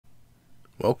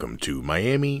Welcome to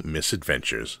Miami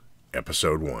Misadventures,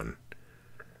 Episode 1.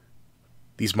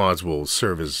 These mods will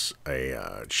serve as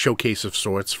a showcase of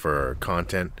sorts for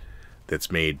content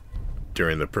that's made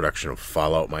during the production of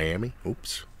Fallout Miami.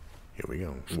 Oops. Here we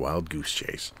go. Wild Goose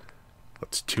Chase.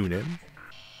 Let's tune in.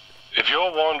 If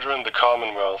you're wandering the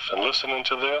Commonwealth and listening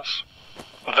to this,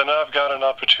 then I've got an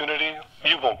opportunity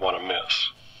you won't want to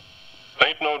miss.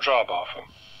 Ain't no job offer.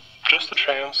 Just a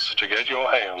chance to get your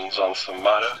hands on some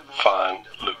mighty fine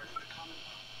loot.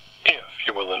 If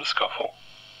you're willing to scuffle.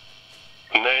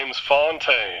 Name's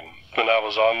Fontaine, and I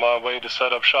was on my way to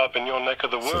set up shop in your neck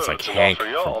of the woods like and Hank offer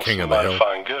y'all King some of the mighty Hill.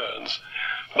 fine goods.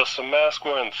 But some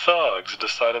mask-wearing thugs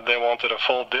decided they wanted a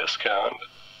full discount.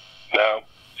 Now,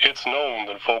 it's known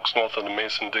that folks north of the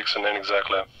Mason-Dixon ain't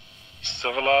exactly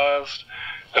civilized,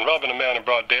 and robbing a man in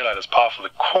broad daylight is par for the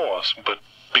course, but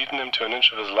beating him to an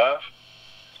inch of his life?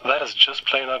 That is just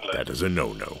plain ugly. That is a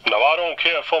no-no. Now, I don't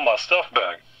care for my stuff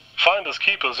back. Finders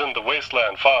keepers in the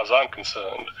wasteland, far as I'm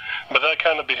concerned. But that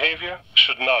kind of behavior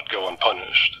should not go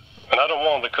unpunished. And I don't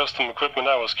want the custom equipment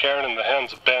I was carrying in the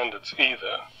hands of bandits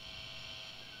either.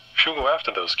 If you go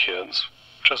after those kids,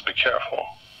 just be careful.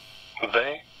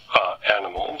 They are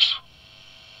animals.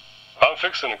 I'm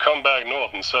fixing to come back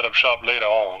north and set up shop later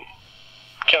on.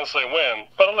 Can't say when,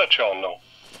 but I'll let y'all know.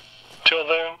 Till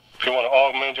then, if you want to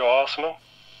augment your arsenal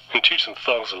and teach some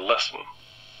thugs a lesson,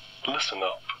 listen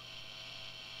up.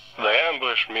 They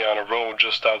ambushed me on a road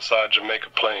just outside Jamaica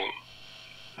Plain.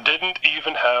 Didn't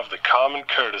even have the common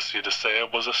courtesy to say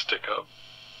it was a stick-up.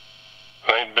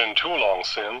 Ain't been too long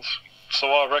since, so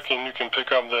I reckon you can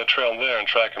pick up their trail there and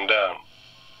track them down.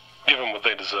 Give them what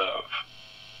they deserve.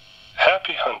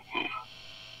 Happy hunting.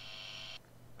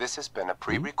 This has been a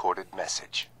pre-recorded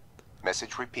message.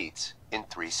 Message repeats in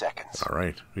 3 seconds.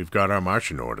 Alright, we've got our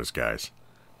marching orders, guys.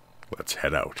 Let's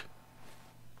head out.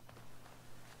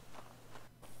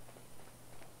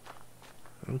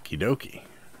 Okie dokie.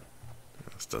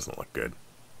 This doesn't look good.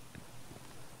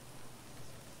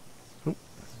 Oop.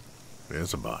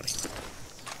 There's a body.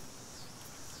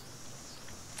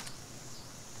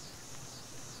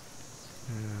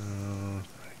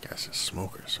 I guess it's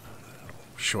smokers.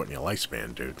 Shorten your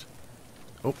lifespan, dudes.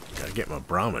 Oh, gotta get my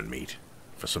Brahmin meat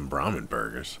for some Brahmin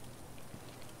burgers.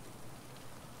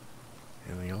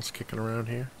 Anything else kicking around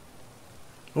here?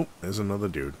 Oh, there's another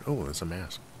dude. Oh, there's a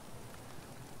mask.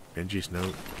 Benji's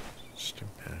note.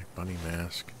 Stimpack, bunny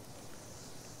mask.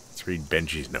 Let's read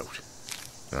Benji's note.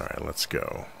 Alright, let's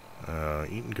go.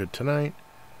 Eating good tonight.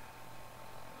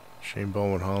 Shane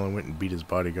Baldwin Holland went and beat his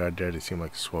bodyguard dead. He seemed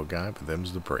like a swell guy, but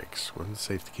them's the breaks. Wasn't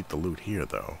safe to keep the loot here,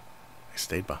 though. I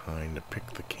stayed behind to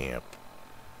pick the camp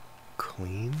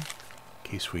clean, in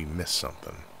case we missed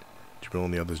something. Jabril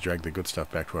and the others dragged the good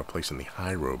stuff back to our place in the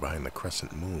high road behind the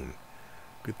crescent moon.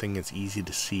 Good thing it's easy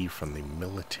to see from the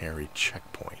military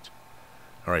checkpoint.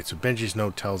 Alright, so Benji's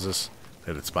note tells us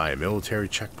that it's by a military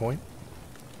checkpoint.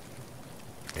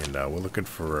 And we're looking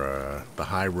for the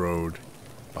high road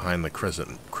behind the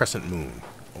crescent moon.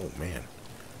 Oh man,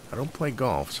 I don't play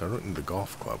golf, so I don't need the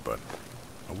golf club, but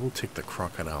I will take the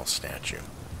crocodile statue.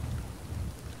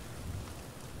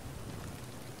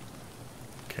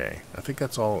 Okay, I think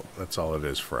that's all it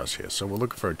is for us here. So we're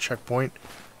looking for a checkpoint.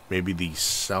 Maybe the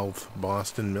South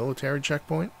Boston military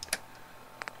checkpoint?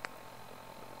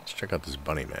 Let's check out this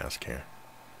bunny mask here.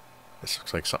 This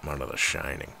looks like something out of The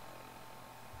Shining.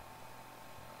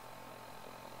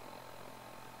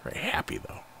 Very happy,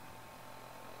 though.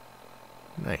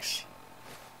 Nice.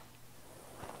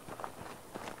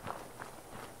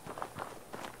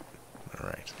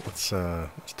 Alright, let's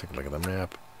take a look at the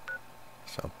map.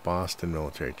 South Boston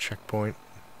military checkpoint.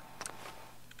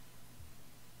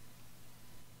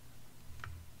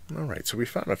 Alright, so we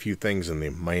found a few things in the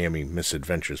Miami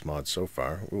Misadventures mod so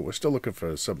far. We're still looking for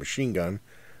a submachine gun,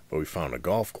 but we found a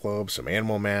golf club, some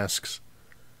animal masks,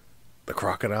 the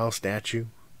crocodile statue,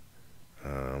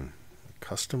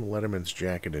 custom Letterman's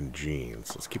jacket and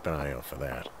jeans. Let's keep an eye out for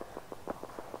that.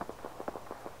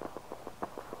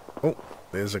 Oh,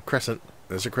 there's a crescent.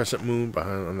 There's a crescent moon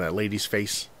behind on that lady's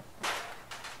face.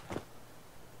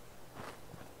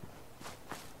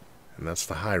 And that's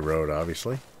the high road,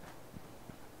 obviously.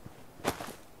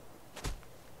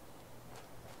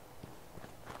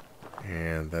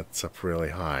 And that's up really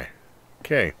high.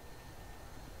 Okay.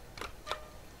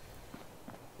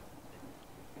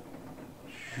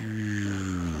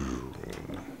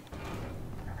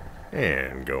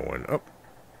 And going up.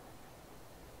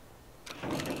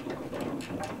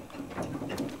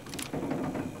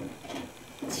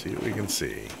 Let's see what we can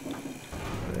see.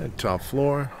 And top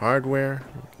floor, hardware,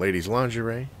 ladies'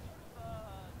 lingerie.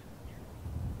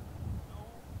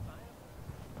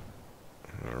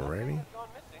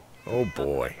 Oh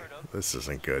boy, this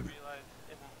isn't good.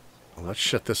 Well, let's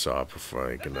shut this off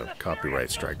before I get a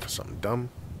copyright strike for something dumb.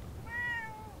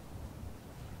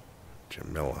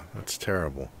 Jamila, that's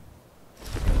terrible.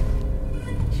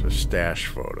 It's a stash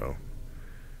photo.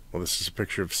 Well, this is a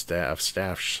picture of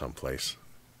stash someplace.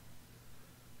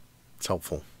 It's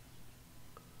helpful.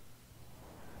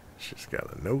 She's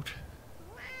got a note.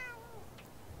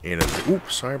 And a...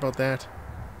 Oops, sorry about that.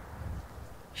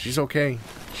 She's okay.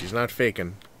 She's not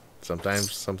faking.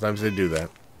 Sometimes they do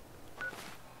that.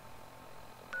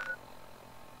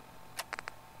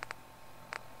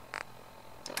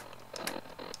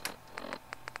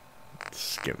 Let's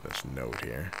skim this note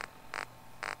here.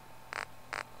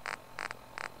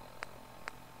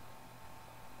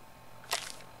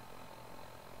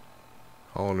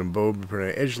 Holland and Bo been put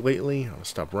on edge lately. I'll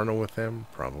stop running with them,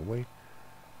 probably.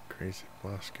 Crazy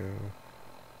Blasco.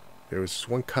 There was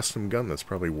one custom gun that's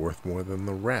probably worth more than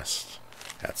the rest.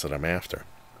 That's what I'm after.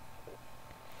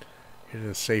 Hit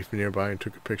a safe nearby and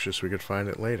took a picture so we could find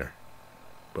it later.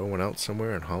 Bo went out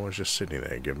somewhere and Holland's just sitting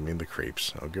there giving me the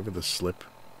creeps. I'll give her the slip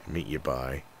and meet you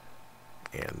by.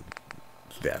 And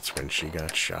that's when she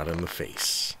got shot in the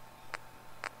face.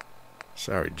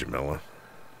 Sorry, Jamila.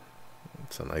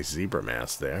 It's a nice zebra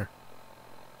mask there.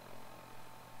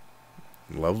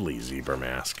 Lovely zebra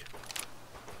mask.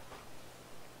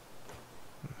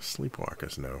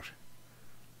 Sleepwalker's note.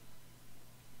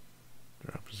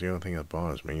 Drop is the only thing that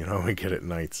bothers me. You know, I get it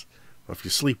nights. Well, if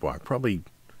you sleepwalk,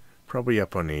 probably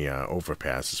up on the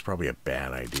overpass is probably a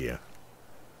bad idea.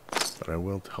 But I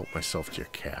will help myself to your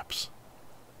caps.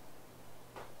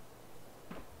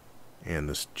 And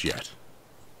this jet.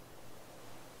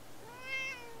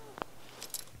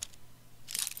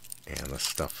 And the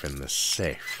stuff in this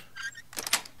safe.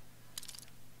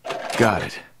 Got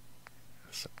it.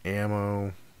 Some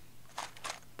ammo.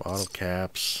 Bottle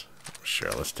caps.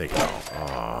 Sure, let's take it all.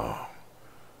 Oh.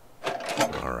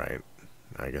 Alright.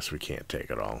 I guess we can't take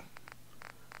it all.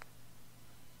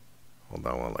 Hold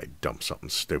on while I dump something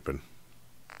stupid.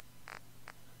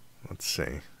 Let's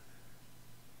see.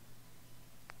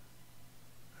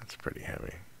 That's pretty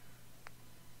heavy.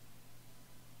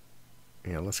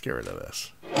 Yeah, let's get rid of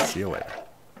this. See you later.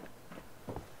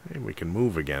 Hey, we can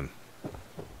move again.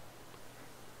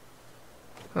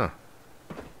 Huh.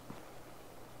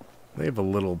 They have a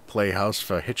little playhouse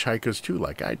for hitchhikers too,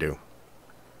 like I do.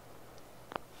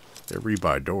 Their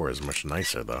rebar door is much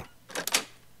nicer, though.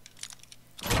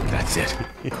 That's it.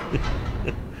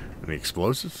 Any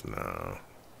explosives? No.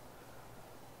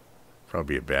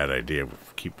 Probably a bad idea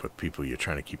with people you're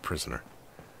trying to keep prisoner.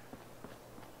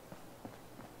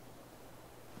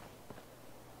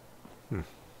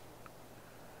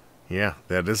 Yeah,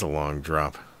 that is a long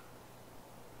drop.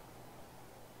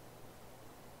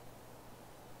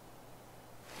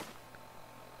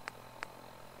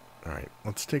 Alright,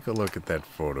 let's take a look at that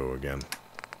photo again.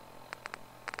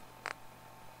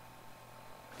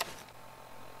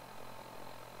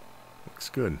 Looks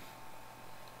good.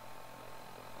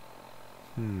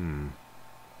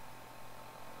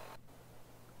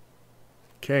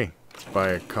 Okay, let's buy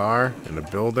a car and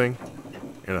a building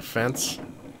and a fence.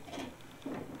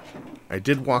 I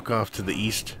did walk off to the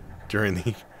east during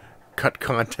the cut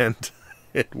content.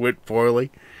 It went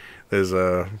poorly. There's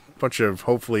a bunch of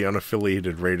hopefully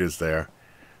unaffiliated raiders there,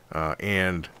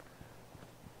 and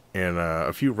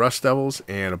a few Rust Devils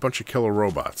and a bunch of killer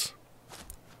robots.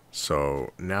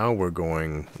 So now we're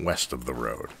going west of the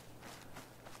road,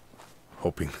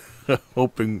 hoping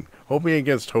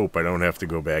against hope I don't have to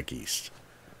go back east,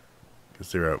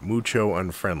 because there are mucho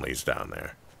unfriendlies down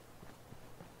there.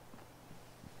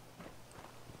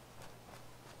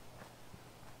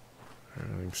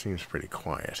 Everything seems pretty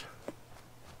quiet.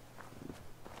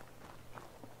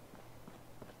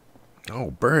 Oh,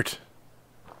 Bert.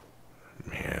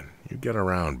 Man, you get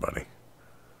around, buddy.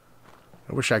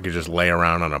 I wish I could just lay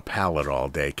around on a pallet all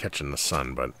day catching the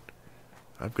sun, but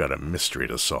I've got a mystery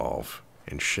to solve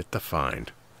and shit to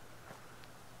find.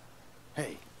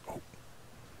 Hey. Oh.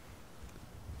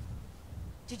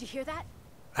 Did you hear that?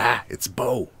 Ah, it's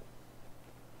Bo.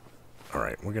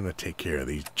 Alright, we're gonna take care of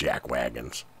these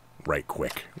jackwagons right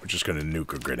quick. We're just gonna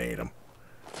nuke or grenade them.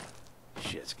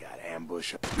 Shit's got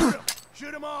ambush.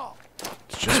 Shoot them all.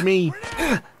 It's just me.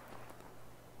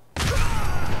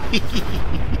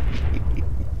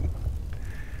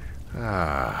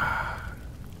 Ah,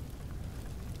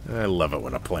 I love it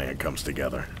when a plan comes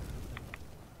together.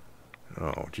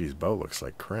 Oh, geez, Bo looks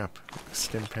like crap.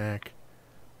 Stim pack,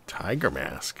 tiger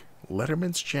mask,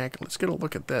 Letterman's jacket. Let's get a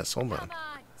look at this. Hold on. Come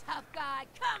on, tough guy,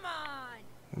 come on!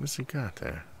 What has he got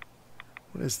there?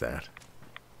 What is that?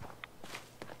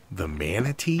 The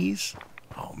manatees?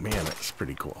 Oh man, that's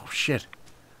pretty cool. Oh, shit.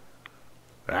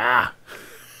 Ah!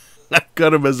 I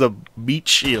got him as a meat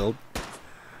shield.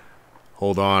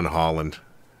 Hold on, Holland.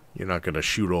 You're not going to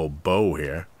shoot old Bo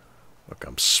here. Look,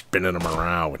 I'm spinning him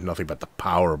around with nothing but the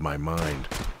power of my mind.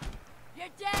 You're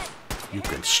dead. You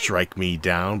can strike me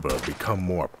down, but I'll become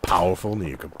more powerful than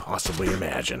you could possibly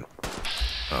imagine.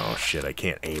 Oh, shit, I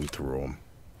can't aim through him.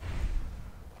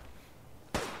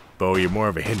 Bo, you're more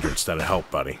of a hindrance than a help,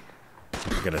 buddy.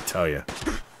 I gotta tell you.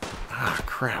 Ah,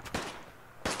 crap.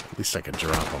 At least I could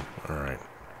drop him. Alright.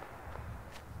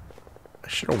 I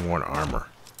should have worn armor.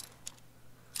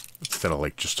 Instead of,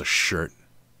 like, just a shirt.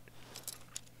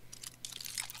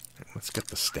 Let's get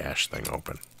the stash thing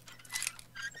open.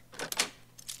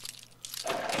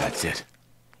 That's it.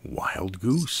 Wild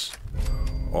Goose.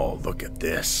 Oh, look at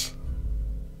this.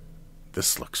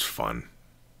 This looks fun.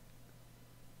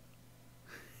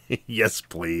 Yes,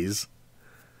 please.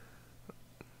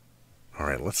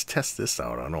 Alright, let's test this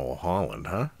out on old Holland,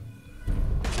 huh?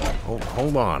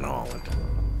 Hold on, Holland.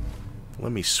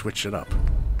 Let me switch it up.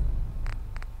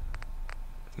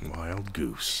 Wild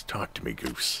Goose. Talk to me,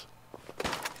 Goose.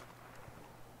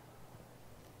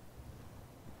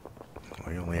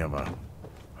 I only have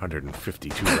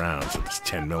 152 rounds of this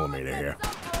 10mm here.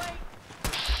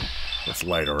 Let's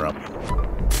light her up.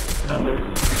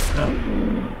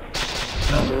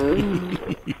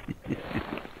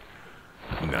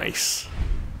 Nice.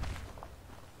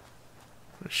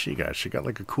 What's she got? She got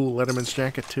like a cool Letterman's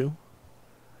jacket too?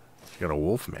 She got a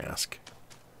wolf mask.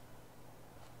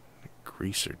 A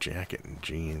greaser jacket and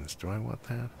jeans. Do I want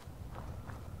that?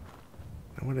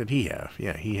 And what did he have?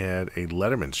 Yeah, he had a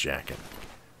Letterman's jacket.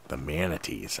 The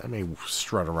manatees. I may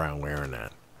strut around wearing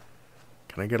that.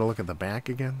 Can I get a look at the back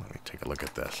again? Let me take a look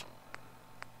at this.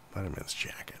 Letterman's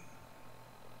jacket.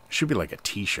 It should be like a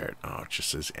t-shirt. Oh, it just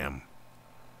says M.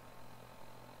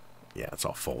 Yeah, it's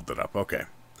all folded up. Okay.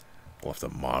 We'll have to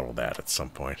model that at some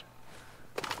point.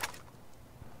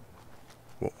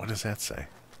 What does that say?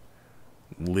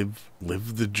 Live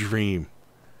the dream.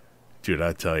 Dude,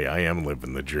 I tell you, I am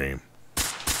living the dream.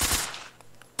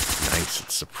 Nice,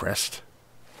 it's suppressed.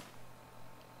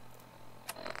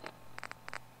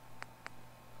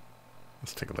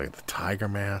 Let's take a look at the tiger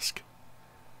mask.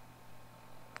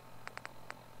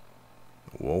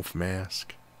 The wolf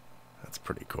mask. That's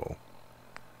pretty cool.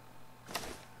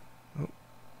 Oh,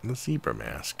 the zebra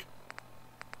mask.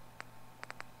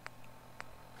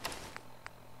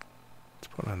 Let's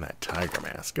put on that tiger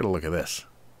mask. Get a look at this.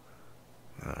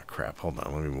 Ah, crap. Hold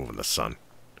on. Let me move in the sun.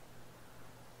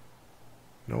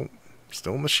 Nope.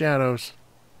 Still in the shadows.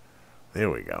 There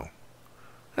we go.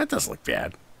 That doesn't look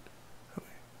bad.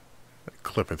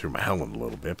 Clipping through my helmet a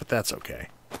little bit, but that's okay.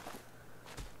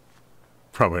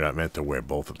 Probably not meant to wear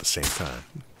both at the same time.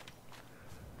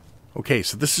 Okay,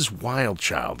 so this is Wild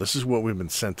Child. This is what we've been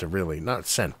sent to really... Not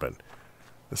sent, but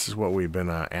this is what we've been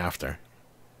after.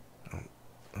 I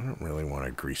don't really want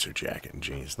a greaser jacket and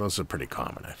jeans. Those are pretty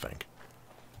common, I think.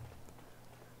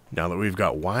 Now that we've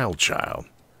got Wild Child,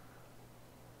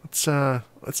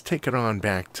 let's take it on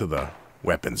back to the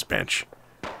weapons bench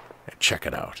and check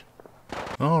it out.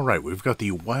 Alright, we've got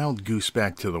the Wild Goose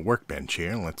back to the workbench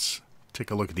here. Let's take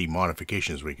a look at the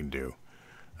modifications we can do.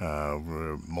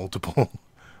 Multiple.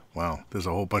 Wow, there's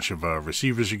a whole bunch of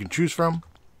receivers you can choose from.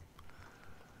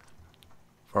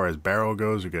 As far as barrel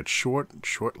goes, we've got short,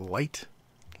 light,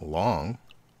 long,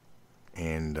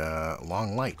 and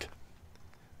long light.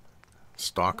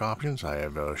 Stock options, I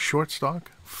have a short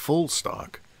stock, full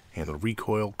stock, and a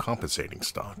recoil compensating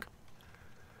stock.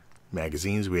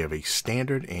 Magazines, we have a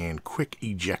standard and quick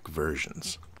eject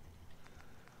versions.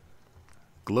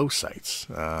 Glow sights.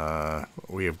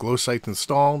 We have glow sights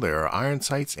installed. There are iron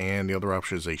sights, and the other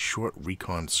option is a short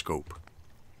recon scope.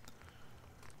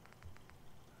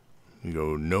 We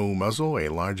go no muzzle, a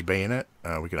large bayonet.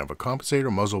 We can have a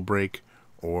compensator, muzzle brake,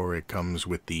 or it comes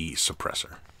with the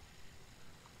suppressor.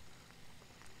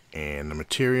 And the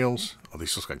materials. Oh,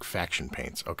 these look like faction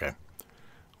paints. Okay.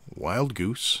 Wild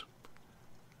Goose.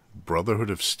 Brotherhood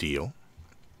of Steel.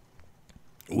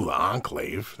 Ooh, the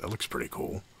Enclave. That looks pretty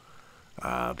cool.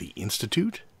 The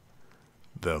Institute.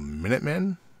 The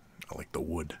Minutemen. I like the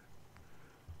wood.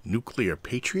 Nuclear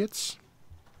Patriots.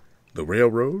 The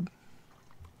Railroad.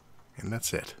 And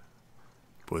that's it.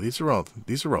 Boy, these are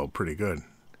all pretty good.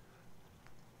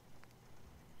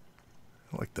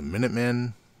 I like the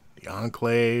Minutemen, the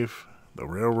Enclave, the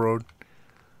Railroad.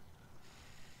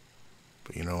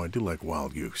 But you know, I do like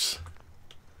Wild Goose.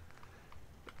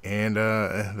 And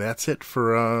that's it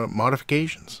for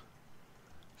modifications.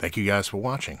 Thank you guys for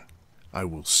watching. I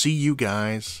will see you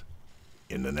guys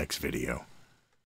in the next video.